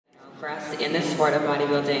For us in this sport of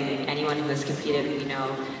bodybuilding, anyone who has competed, we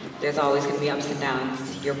know there's always going to be ups and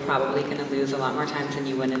downs. You're probably going to lose a lot more times than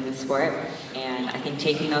you win in this sport. And I think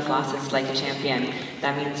taking those losses like a champion,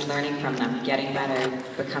 that means learning from them, getting better,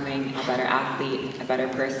 becoming a better athlete, a better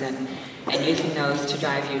person, and using those to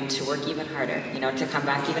drive you to work even harder, you know, to come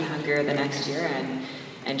back even hungrier the next year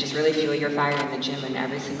and just really fuel your fire in the gym and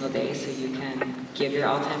every single day so you can give your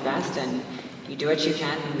all-time best. And you do what you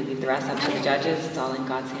can, and we leave the rest up to the judges. It's all in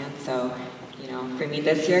God's hands. So, you know, for me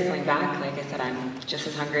this year, coming back, like I said, I'm just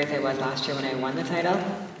as hungry as I was last year when I won the title.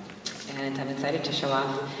 And I'm excited to show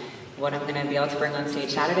off what I'm going to be able to bring on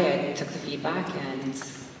stage Saturday. I took the feedback, and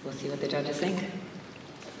we'll see what the judges think.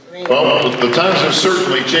 Well, the times have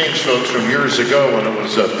certainly changed, folks, from years ago when it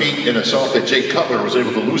was a feat in itself that Jake Cutler was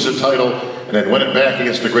able to lose a title and then win it back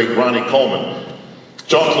against the great Ronnie Coleman.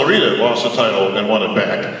 John Clarita lost the title and won it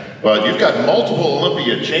back. But you've got multiple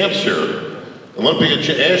Olympia champs here.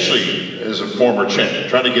 Ashley is a former champ,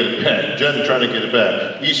 trying to get it back. Jen trying to get it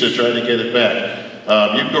back. Issa trying to get it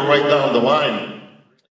back. You can go right down the line.